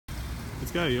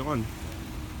let's go. You're on.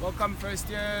 Welcome first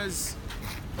years.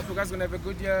 Hope you guys are gonna have a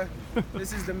good year.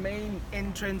 This is the main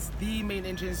entrance to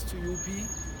UP,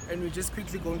 and we're just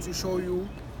quickly going to show you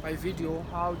by video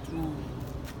how to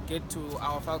get to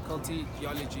our faculty,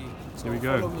 theology. So here we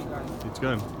go. Follow me, guys. Let's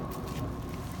go.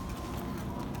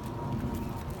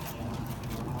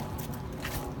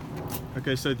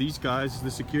 Okay, so these guys,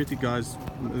 the security guys,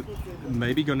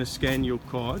 maybe gonna scan your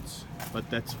cards, but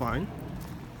that's fine.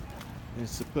 They're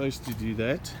supposed to do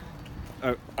that.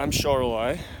 Oh, I'm sure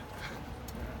I.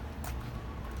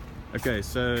 Okay,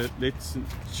 so let's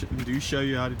show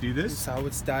you how to do This this. is how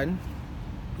it's done.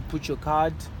 You put your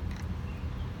card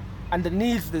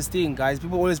underneath this thing, guys.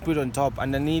 People always put it on top.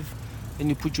 Underneath, then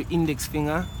you put your index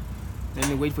finger. Then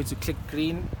you wait for it to click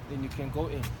green. Then you can go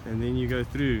in. And then you go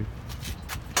through.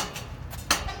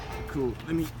 Cool.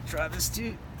 Let me try this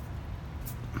too.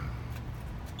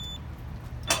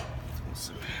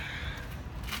 Awesome.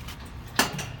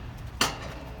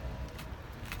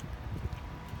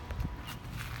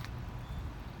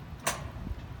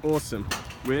 Awesome.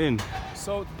 We're in.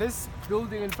 So this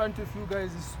building in front of you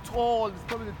guys is tall. It's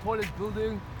probably the tallest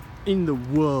building In the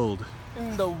world.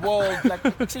 in the world, like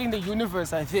actually in the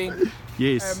universe, I think.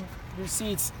 Yes. You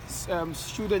see it's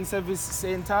Student Service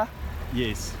Center.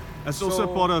 Yes. That's also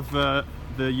So- part of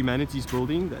the Humanities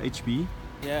building, the HB.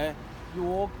 Yeah. You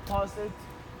walk past it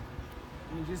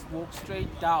and you just walk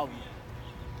straight down.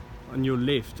 On your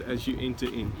left as you enter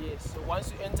in. Yes. So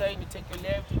once you enter in, you take your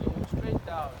left and you walk straight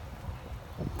down.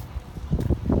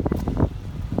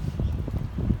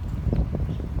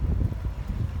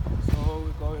 So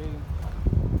we're going.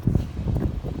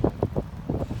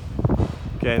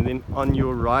 Okay, and then on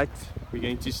your right, we're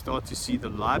going to start to see the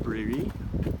library.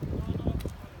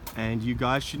 And you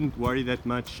guys shouldn't worry that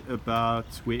much about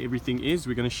where everything is.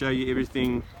 We're going to show you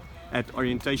everything at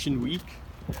orientation week.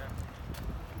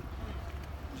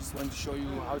 Just want to show you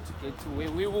how to get to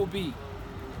where we will be.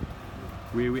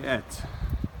 Where we're at.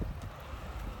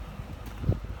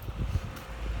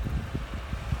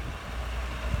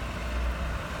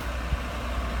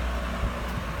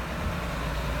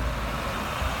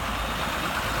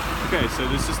 Okay, so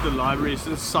this is the library. It's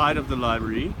inside of the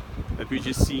library that we're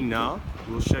just seeing now.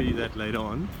 We'll show you that later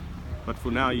on. But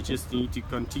for now, you just need to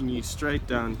continue straight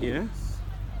down here.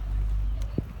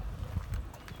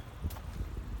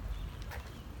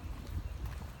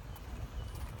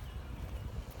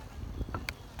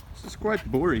 This is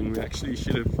quite boring. We actually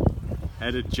should have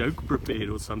had a joke prepared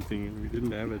or something, and we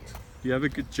didn't have it. Do you have a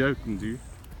good joke, Ndu?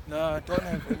 No, I don't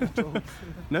have any jokes.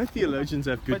 No theologians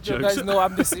have good But you jokes. guys know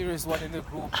I'm the serious one in the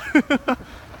group.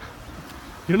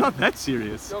 You're not that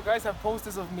serious. You guys have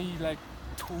posters of me like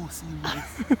too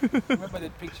serious. Remember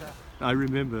that picture? I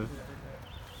remember.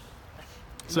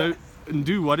 So,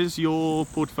 Ndu, what is your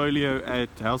portfolio at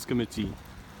House Committee?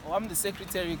 Oh, I'm the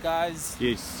secretary, guys.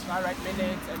 Yes. I write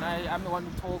minutes and I'm the one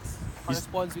who talks,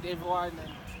 corresponds with everyone,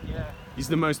 and yeah. He's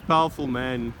the most powerful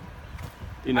man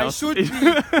in I House should be.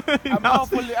 I'm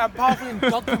powerful in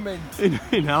document.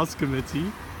 in House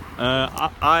Committee.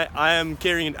 I am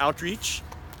carrying an outreach.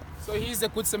 So he's the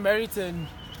good Samaritan.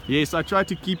 Yes, I try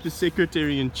to keep the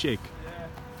secretary in check.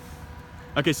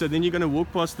 Yeah. Okay, so then you're going to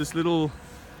walk past this little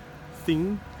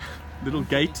thing, little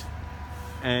gate,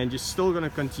 and you're still going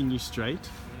to continue straight.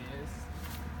 Yes.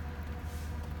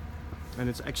 And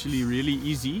it's actually really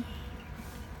easy.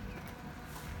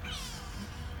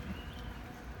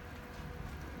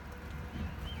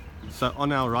 So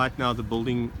on our right now, the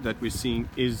building that we're seeing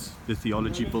is the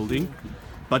theology building,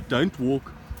 but don't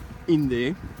walk in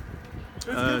there.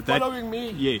 Just keep following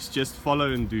me. Yes, just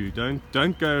follow and do.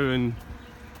 Don't go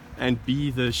and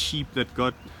be the sheep that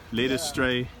got led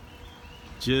astray.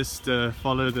 Just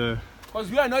follow the. Because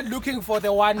we are not looking for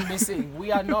the one missing.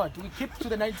 We are not. We keep to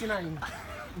the 99.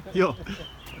 Yo,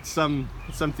 some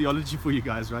theology for you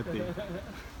guys right there.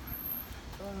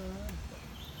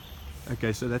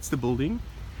 Okay, so that's the building.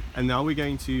 And now we're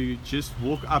going to just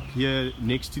walk up here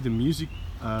next to the music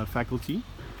faculty.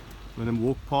 We're going to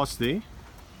walk past there.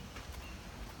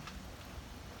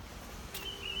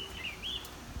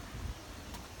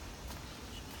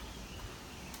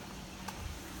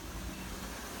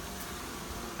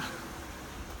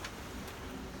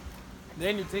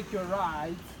 Then you take your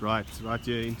right. Right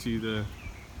here into the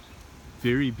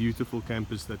very beautiful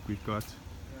campus that we've got.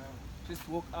 Yeah. Just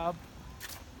walk up.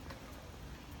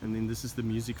 And then this is the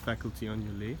music faculty on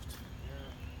your left.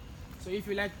 So if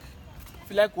you like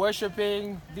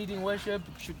worshiping, leading worship,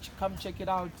 you should come check it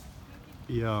out.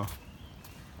 Yeah.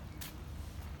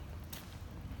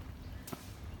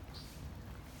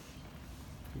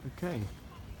 Okay.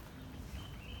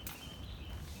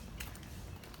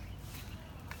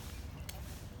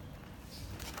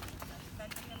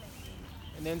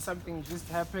 and then something just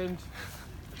happened.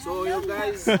 So you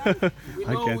guys, we know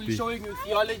Hi, we're Kathy. showing you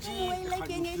theology.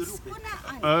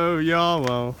 Oh yeah,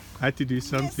 well, I had to do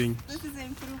something. This is an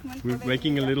improvement. We're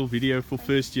making a little video for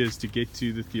first years to get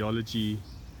to the theology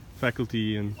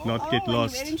faculty and not get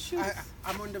lost. Wearing shoes.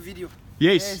 I'm on the video.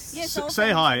 Yes, Yes,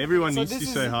 say hi. Everyone needs So to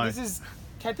say hi. This is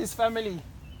Kathy's family,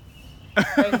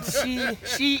 and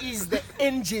she is the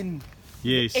engine.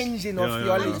 Yes. engine of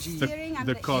theology.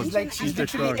 The cog. She's like, she's She's the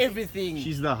literally cog. everything.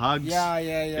 She's the hugs. Yeah.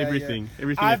 Everything.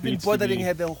 Everything. I've that been needs to bothering be-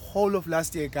 her the whole of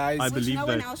last year, guys. I Which believe no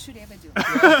one that. else should ever do.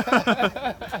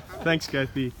 Thanks,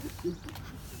 Kathy.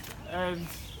 And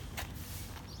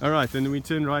All right, then we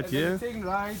turn right here. everything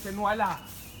right, and voila.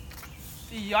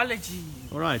 Theology.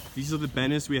 All right, these are the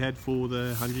banners we had for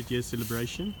the 100-year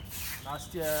celebration.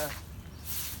 Last year.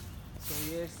 So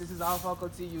yes, this is our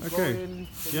faculty. You go Okay. in, then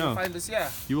Yeah. you'll find us here.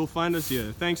 You will find us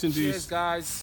here. Thanks, and Cheers, guys.